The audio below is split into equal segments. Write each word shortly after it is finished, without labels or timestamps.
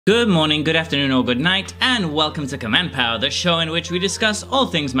Good morning, good afternoon, or good night, and welcome to Command Power, the show in which we discuss all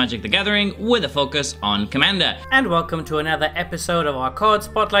things Magic the Gathering with a focus on Commander. And welcome to another episode of our Card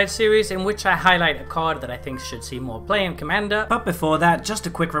Spotlight series in which I highlight a card that I think should see more play in Commander. But before that, just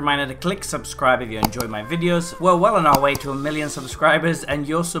a quick reminder to click subscribe if you enjoy my videos. We're well on our way to 1 million subscribers and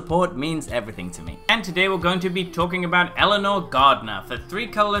your support means everything to me. And today we're going to be talking about Elanor Gardner. For 3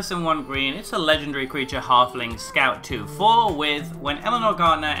 colorless and 1 green, it's a legendary creature halfling scout 2/4 with when Elanor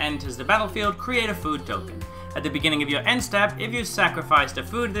Gardner enters the battlefield, create a food token. At the beginning of your end step, if you sacrificed a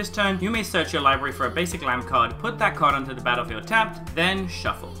food this turn, you may search your library for a basic land card, put that card onto the battlefield tapped, then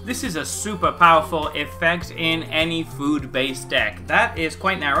shuffle. This is a super powerful effect in any food-based deck. That is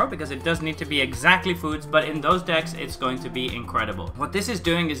quite narrow because it does need to be exactly foods, but in those decks, it's going to be incredible. What this is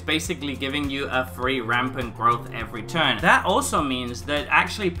doing is basically giving you a free rampant growth every turn. That also means that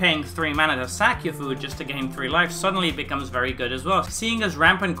actually paying 3 mana to sack your food just to gain 3 life suddenly becomes very good as well. Seeing as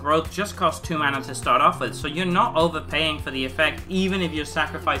rampant growth just costs 2 mana to start off with, so you're not overpaying for the effect even if you're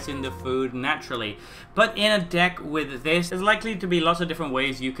sacrificing the food naturally. But in a deck with this, there's likely to be lots of different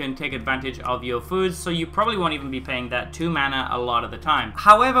ways you can take advantage of your foods, so you probably won't even be paying that 2 mana a lot of the time.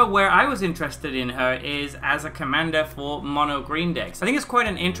 However, where I was interested in her is as a commander for mono green decks. I think it's quite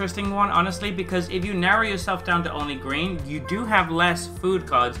an interesting one, honestly, because if you narrow yourself down to only green, you do have less food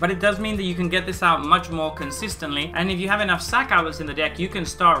cards, but it does mean that you can get this out much more consistently, and if you have enough sack outlets in the deck, you can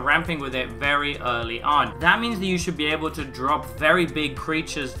start ramping with it very early on. That means that you should be able to drop very big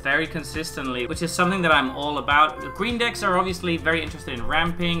creatures very consistently, which is something that I'm all about. The green decks are obviously very interested in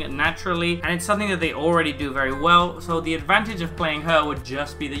ramping naturally, and it's something that they already do very well, so the advantage of playing her would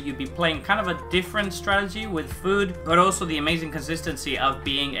just be that you'd be playing kind of a different strategy with food, but also the amazing consistency of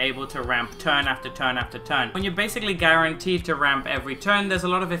being able to ramp turn after turn after turn. When you're basically guaranteed to ramp every turn, there's a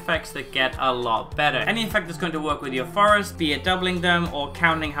lot of effects that get a lot better. Any effect that's going to work with your forest, be it doubling them or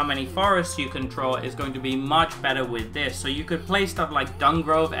counting how many forests you control, is going to be much better with this. So you could play stuff like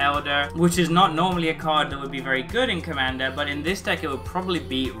Dungrove Elder, which is not normally a card that would be very good in Commander, but in this deck it would probably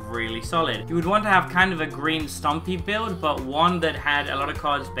be really solid. You would want to have kind of a green stompy build, but one that had a lot of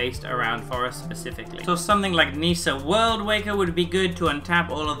cards based around forests specifically. So something like Nissa Worldwaker would be good to untap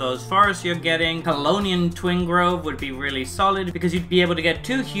all of those forests you're getting. Colonian Twingrove would be really solid because you'd be able to get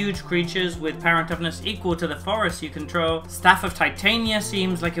 2 huge creatures with power and toughness equal to the forests you control. Staff of Titania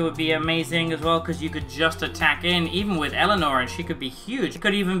seems like it would be amazing as well because you could just attack in, even with Elanor, and she could be huge. It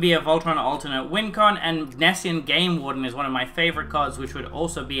could even be a Voltron alternate WinCon, and Nessian Game Warden is one of my favorite cards, which would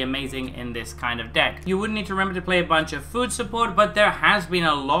also be amazing in this kind of deck. You wouldn't need to remember to play a bunch of food support, but there has been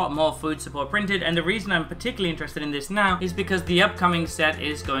a lot more food support printed, and the reason I'm particularly interested in this now is because the upcoming set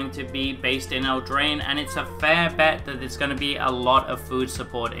is going to be based in Eldraine, and it's a fair bet that it's going to be a lot of food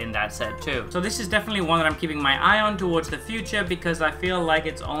support in that set too. So this is definitely one that I'm keeping my eye on towards the future because I feel like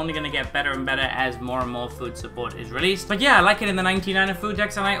it's only going to get better and better as more and more food support is released. But yeah, I like it in the 99 food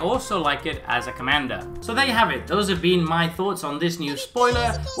decks, and I also like it as a commander. So there you have it. Those have been my thoughts on this new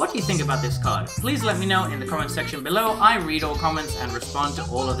spoiler. What do you think about this card? Please let me know in the comment section below. I read all comments and respond to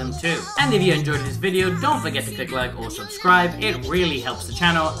all of them too. And if you enjoyed this video, don't forget to click like or subscribe. It really helps the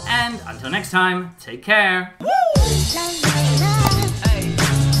channel. And until next time, take care. Woo!